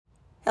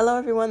Hello,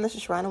 everyone. This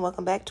is Sharon, and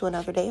welcome back to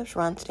another day of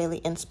Sharon's Daily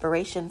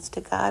Inspirations. To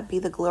God be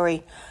the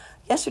glory.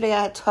 Yesterday,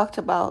 I talked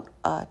about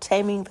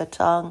taming the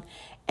tongue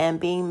and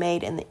being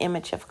made in the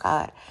image of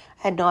God.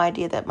 I had no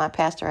idea that my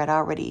pastor had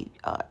already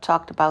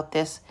talked about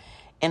this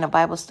in a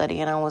Bible study,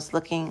 and I was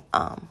looking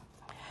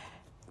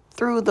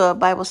through the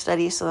Bible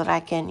study so that I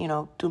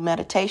can, do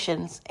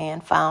meditations,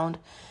 and found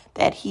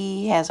that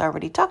he has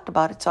already talked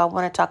about it. So I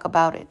want to talk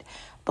about it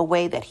the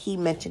way that he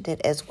mentioned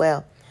it as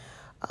well.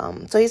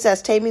 So he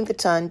says, taming the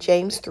tongue,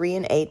 James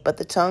 3:8, but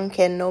the tongue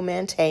can no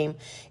man tame.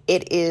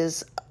 It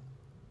is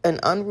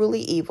an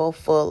unruly evil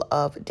full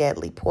of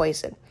deadly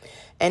poison.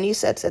 And he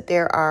says that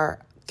there are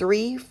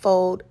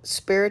threefold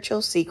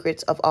spiritual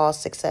secrets of all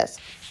success.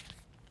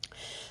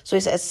 So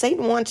he says,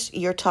 Satan wants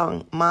your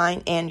tongue,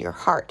 mind, and your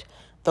heart.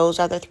 Those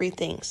are the three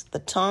things: the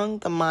tongue,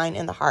 the mind,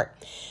 and the heart.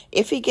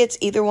 If he gets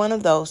either one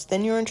of those,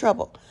 then you're in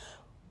trouble.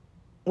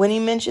 When he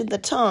mentioned the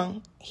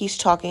tongue, he's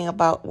talking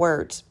about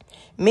words.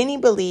 Many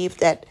believe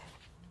that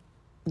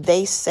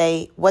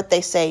what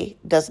they say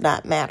does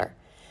not matter.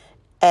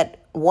 At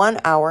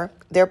 1 hour,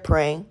 they're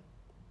praying.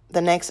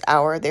 The next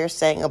hour, they're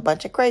saying a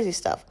bunch of crazy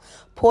stuff.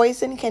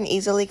 Poison can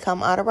easily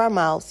come out of our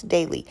mouths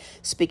daily,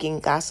 speaking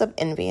gossip,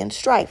 envy, and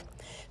strife.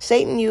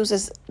 Satan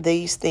uses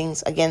these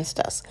things against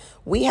us.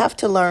 We have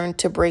to learn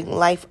to bring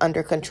life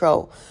under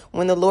control.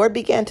 When the Lord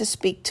began to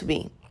speak to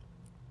me,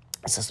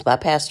 this is my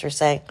pastor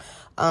saying,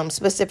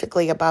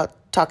 specifically about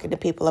talking to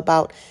people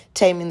about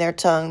taming their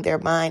tongue, their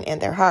mind,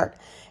 and their heart,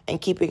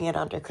 and keeping it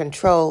under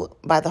control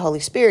by the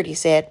Holy Spirit. He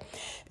said,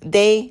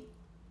 they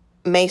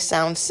may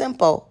sound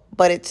simple,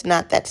 but it's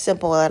not that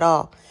simple at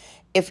all.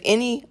 If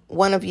any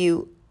one of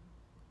you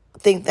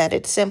think that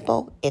it's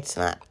simple, it's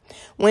not.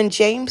 When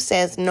James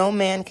says no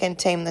man can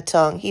tame the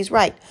tongue, he's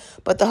right,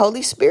 but the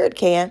Holy Spirit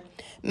can.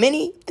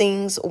 Many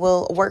things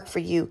will work for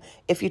you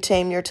if you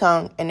tame your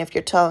tongue, and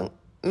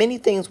many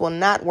things will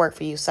not work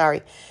for you,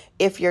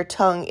 if your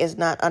tongue is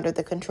not under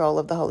the control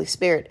of the Holy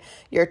Spirit.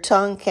 Your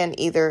tongue can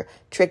either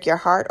trick your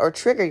heart or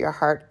trigger your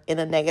heart in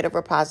a negative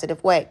or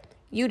positive way.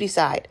 You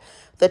decide.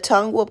 The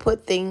tongue will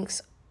put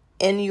things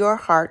in your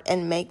heart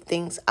and make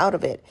things out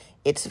of it.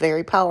 It's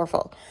very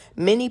powerful.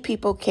 Many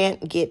people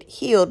can't get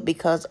healed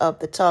because of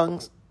the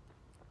tongues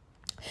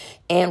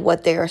and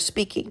what they are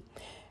speaking.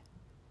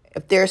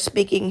 If they're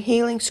speaking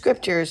healing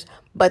scriptures,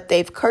 but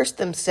they've cursed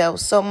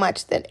themselves so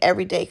much that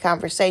everyday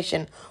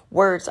conversation,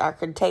 words are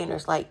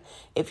containers. Like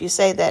if you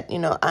say that,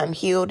 I'm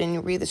healed, and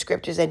you read the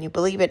scriptures and you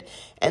believe it,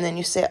 and then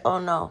you say, oh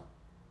no,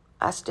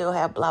 I still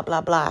have blah, blah,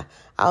 blah.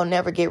 I'll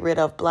never get rid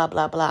of blah,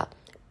 blah, blah.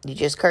 You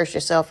just curse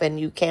yourself and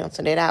you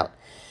canceled it out.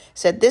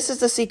 Said this is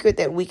the secret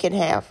that we can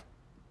have,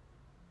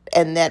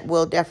 and that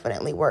will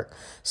definitely work.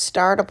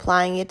 Start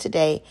applying it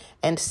today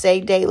and say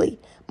daily,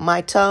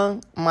 my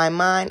tongue, my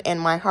mind,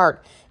 and my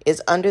heart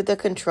is under the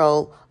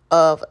control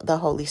of the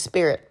Holy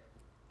Spirit.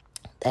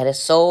 That is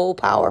so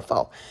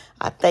powerful.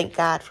 I thank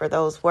God for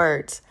those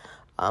words.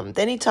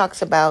 Then he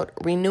talks about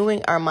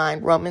renewing our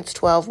mind, Romans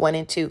 12:1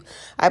 and 2.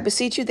 I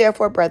beseech you,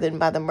 therefore, brethren,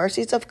 by the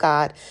mercies of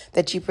God,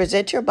 that you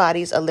present your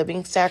bodies a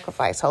living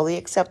sacrifice, wholly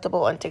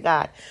acceptable unto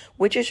God,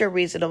 which is your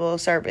reasonable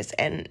service.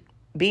 And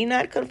be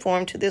not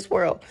conformed to this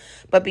world,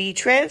 but be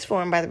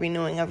transformed by the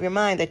renewing of your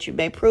mind, that you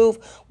may prove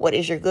what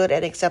is your good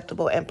and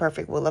acceptable and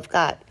perfect will of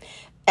God.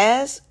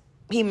 As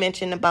he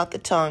mentioned about the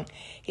tongue,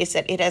 he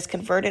said it has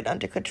converted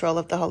under control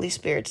of the Holy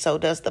Spirit. So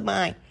does the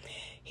mind.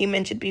 He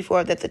mentioned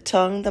before that the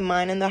tongue, the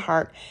mind, and the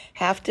heart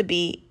have to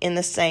be in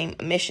the same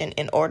mission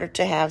in order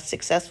to have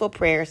successful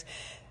prayers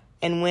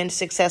and win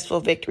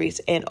successful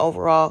victories and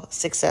overall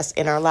success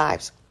in our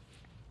lives.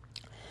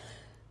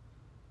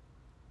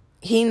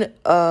 When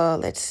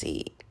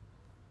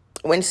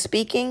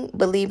speaking,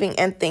 believing,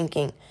 and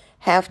thinking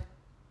have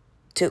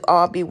to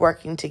all be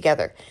working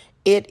together.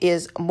 It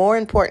is more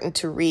important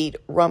to read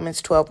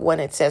Romans 12 when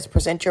it says,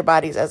 present your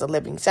bodies as a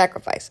living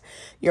sacrifice.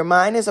 Your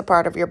mind is a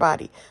part of your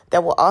body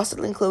that will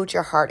also include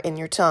your heart and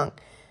your tongue.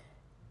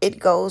 It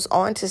goes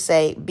on to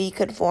say, be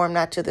conformed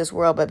not to this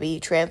world, but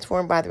be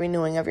transformed by the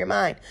renewing of your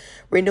mind.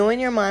 Renewing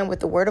your mind with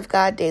the word of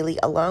God daily,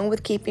 along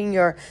with keeping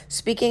your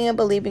speaking and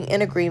believing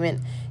in agreement,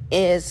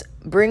 is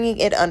bringing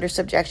it under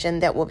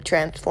subjection that will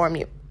transform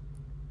you.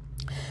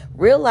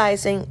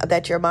 Realizing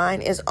that your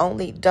mind is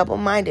only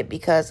double-minded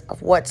because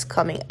of what's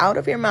coming out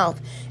of your mouth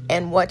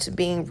and what's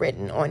being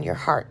written on your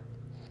heart.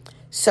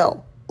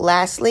 So,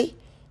 lastly,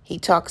 he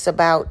talks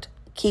about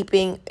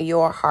keeping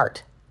your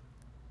heart.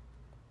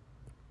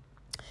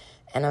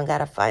 And I've got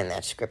to find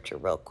that scripture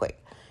real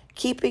quick.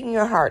 Keeping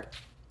your heart.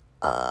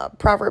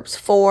 Proverbs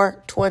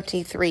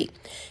 4:23.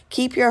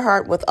 Keep your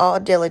heart with all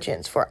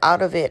diligence, for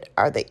out of it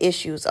are the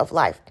issues of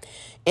life.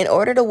 In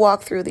order to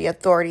walk through the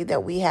authority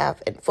that we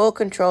have in full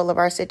control of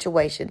our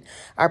situation,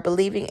 our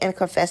believing and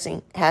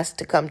confessing has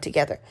to come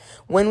together.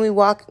 When we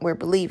walk, we're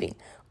believing.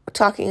 We're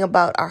talking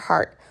about our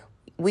heart.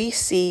 We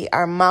see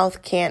our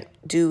mouth can't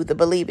do the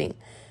believing.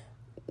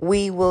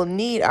 We will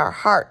need our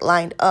heart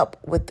lined up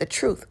with the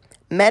truth.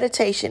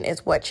 Meditation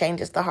is what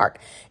changes the heart.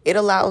 It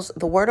allows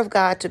the word of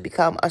God to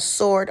become a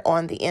sword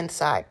on the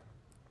inside.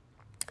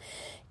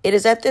 It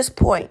is at this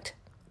point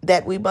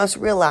that we must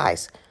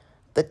realize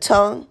the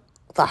tongue,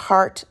 the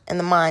heart, and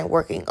the mind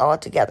working all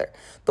together.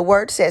 The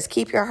word says,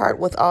 keep your heart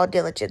with all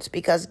diligence,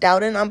 because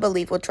doubt and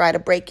unbelief will try to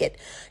break it.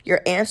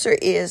 Your answer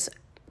is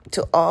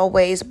to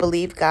always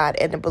believe God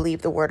and to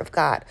believe the word of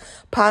God.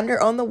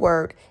 Ponder on the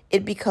word.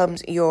 It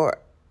becomes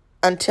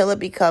until it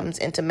becomes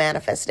into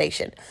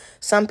manifestation.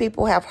 Some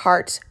people have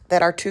hearts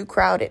that are too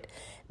crowded.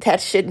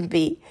 That shouldn't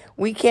be.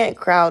 We can't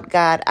crowd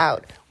God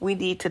out. We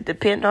need to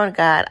depend on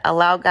God,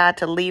 allow God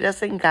to lead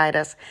us and guide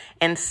us,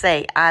 and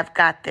say, I've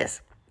got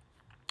this.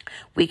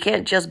 We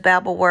can't just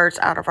babble words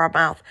out of our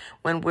mouth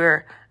when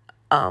we're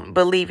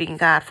believing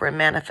God for a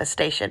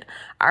manifestation.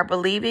 Our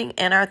believing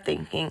and our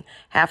thinking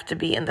have to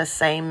be in the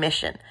same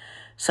mission,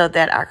 so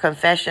that our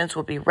confessions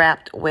will be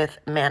wrapped with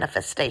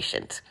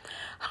manifestations.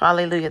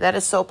 Hallelujah. That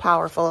is so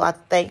powerful. I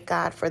thank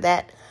God for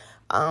that.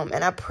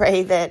 And I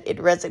pray that it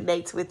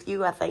resonates with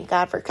you. I thank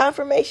God for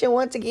confirmation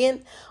once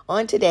again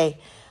on today.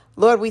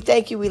 Lord, we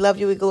thank you. We love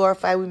you. We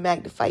glorify. We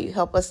magnify you.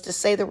 Help us to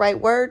say the right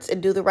words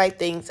and do the right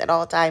things at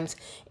all times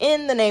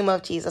in the name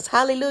of Jesus.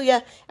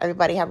 Hallelujah.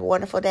 Everybody have a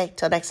wonderful day.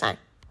 Till next time.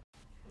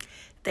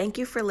 Thank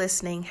you for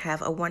listening.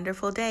 Have a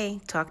wonderful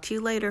day. Talk to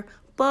you later.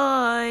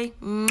 Bye.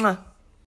 Mwah.